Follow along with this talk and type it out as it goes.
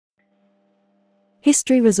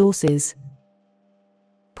History resources.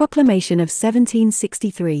 Proclamation of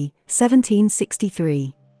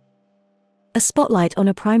 1763. A spotlight on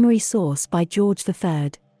a primary source by George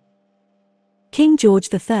III. King George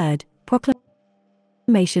III,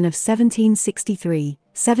 Proclamation of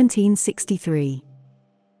 1763.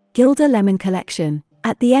 Gilder Lemon Collection.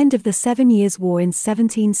 At the end of the 7 Years' War in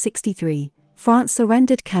 1763, France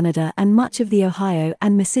surrendered Canada and much of the Ohio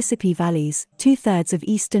and Mississippi valleys, 2/3 of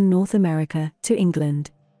eastern North America, to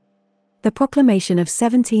England. The Proclamation of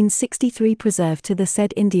 1763 preserved to the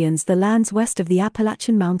said Indians the lands west of the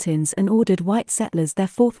Appalachian Mountains and ordered white settlers there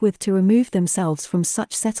forthwith to remove themselves from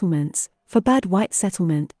such settlements, forbade white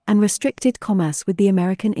settlement, and restricted commerce with the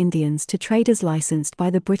American Indians to traders licensed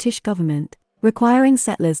by the British government, requiring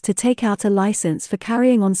settlers to take out a license for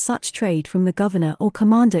carrying on such trade from the governor or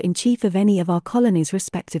commander-in-chief of any of our colonies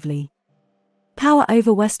respectively. Power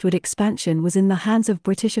over westward expansion was in the hands of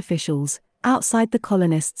British officials, outside the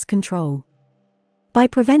colonists' control. By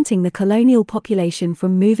preventing the colonial population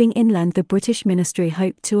from moving inland, the British ministry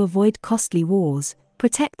hoped to avoid costly wars,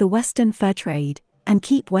 protect the western fur trade, and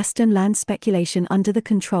keep western land speculation under the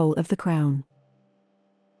control of the Crown.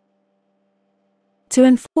 To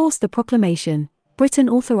enforce the proclamation, Britain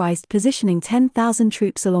authorized positioning 10,000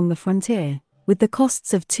 troops along the frontier, with the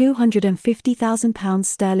costs of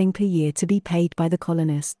 £250,000 per year to be paid by the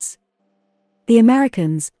colonists. The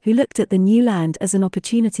Americans, who looked at the new land as an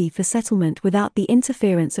opportunity for settlement without the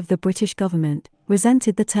interference of the British government,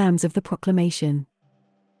 resented the terms of the proclamation.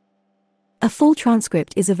 A full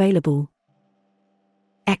transcript is available.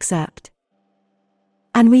 Excerpt.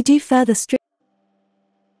 And we do further strictly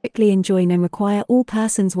enjoin and require all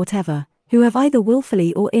persons whatever, who have either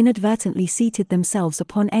willfully or inadvertently seated themselves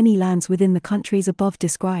upon any lands within the countries above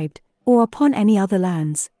described, or upon any other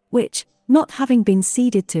lands, which, not having been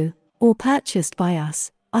ceded to, or purchased by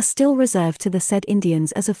us, are still reserved to the said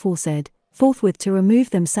Indians as aforesaid, forthwith to remove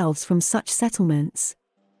themselves from such settlements.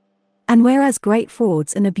 And whereas great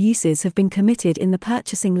frauds and abuses have been committed in the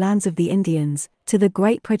purchasing lands of the Indians, to the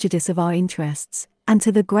great prejudice of our interests, and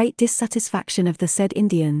to the great dissatisfaction of the said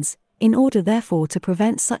Indians, in order therefore to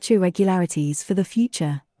prevent such irregularities for the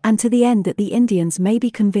future, and to the end that the Indians may be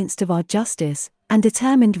convinced of our justice, and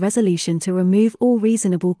determined resolution to remove all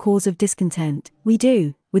reasonable cause of discontent, we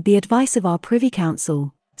do, with the advice of our Privy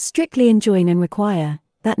Council, strictly enjoin and require,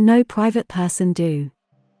 that no private person do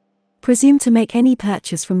presume to make any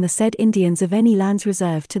purchase from the said Indians of any lands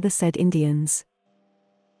reserved to the said Indians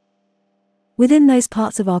within those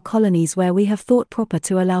parts of our colonies where we have thought proper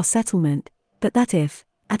to allow settlement, but that if,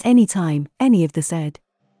 at any time, any of the said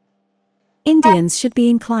Indians should be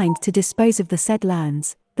inclined to dispose of the said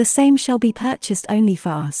lands, the same shall be purchased only for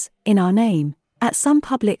us, in our name, at some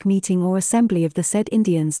public meeting or assembly of the said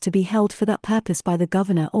Indians to be held for that purpose by the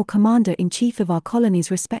governor or commander-in-chief of our colonies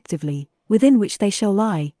respectively, within which they shall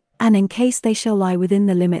lie, and in case they shall lie within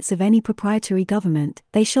the limits of any proprietary government,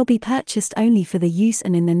 they shall be purchased only for the use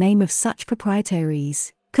and in the name of such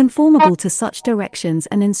proprietaries, conformable to such directions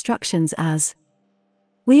and instructions as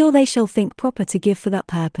we or they shall think proper to give for that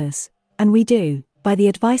purpose, and we do, by the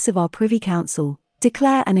advice of our Privy Council,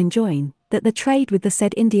 declare and enjoin, that the trade with the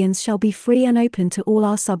said Indians shall be free and open to all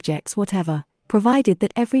our subjects whatever, provided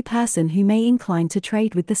that every person who may incline to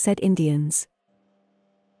trade with the said Indians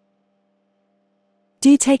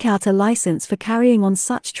do take out a license for carrying on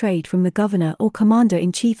such trade from the governor or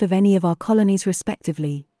commander-in-chief of any of our colonies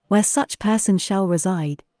respectively, where such person shall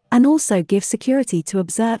reside, and also give security to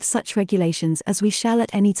observe such regulations as we shall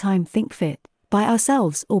at any time think fit, by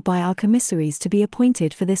ourselves or by our commissaries to be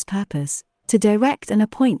appointed for this purpose, to direct and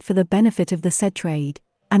appoint for the benefit of the said trade,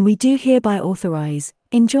 and we do hereby authorize,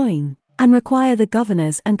 enjoin, and require the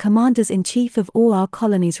governors and commanders-in-chief of all our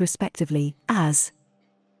colonies respectively, as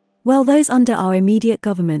well those under our immediate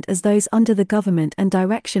government as those under the government and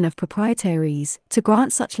direction of proprietaries, to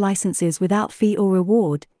grant such licenses without fee or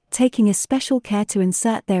reward, taking especial care to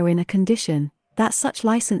insert therein a condition, that such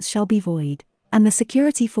license shall be void, and the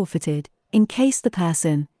security forfeited, in case the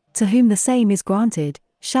person, to whom the same is granted,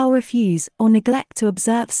 shall refuse or neglect to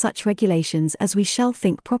observe such regulations as we shall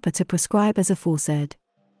think proper to prescribe as aforesaid.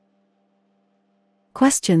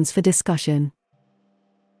 Questions for discussion.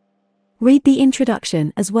 Read the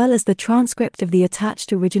introduction as well as the transcript of the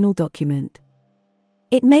attached original document.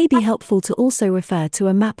 It may be helpful to also refer to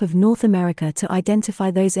a map of North America to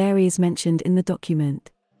identify those areas mentioned in the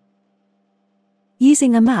document.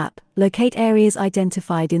 Using a map, locate areas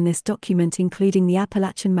identified in this document including the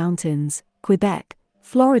Appalachian Mountains, Quebec,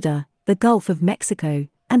 Florida, the Gulf of Mexico,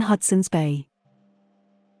 and Hudson's Bay.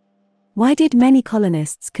 Why did many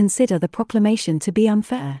colonists consider the proclamation to be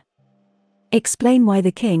unfair? Explain why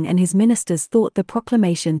the king and his ministers thought the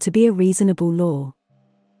proclamation to be a reasonable law.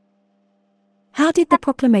 How did the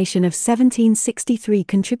Proclamation of 1763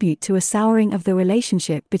 contribute to a souring of the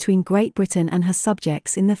relationship between Great Britain and her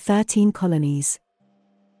subjects in the 13 colonies?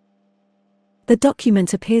 The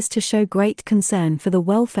document appears to show great concern for the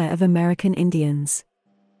welfare of American Indians.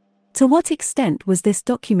 To what extent was this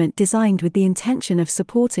document designed with the intention of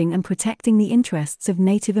supporting and protecting the interests of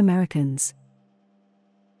Native Americans?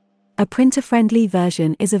 A printer-friendly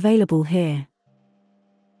version is available here.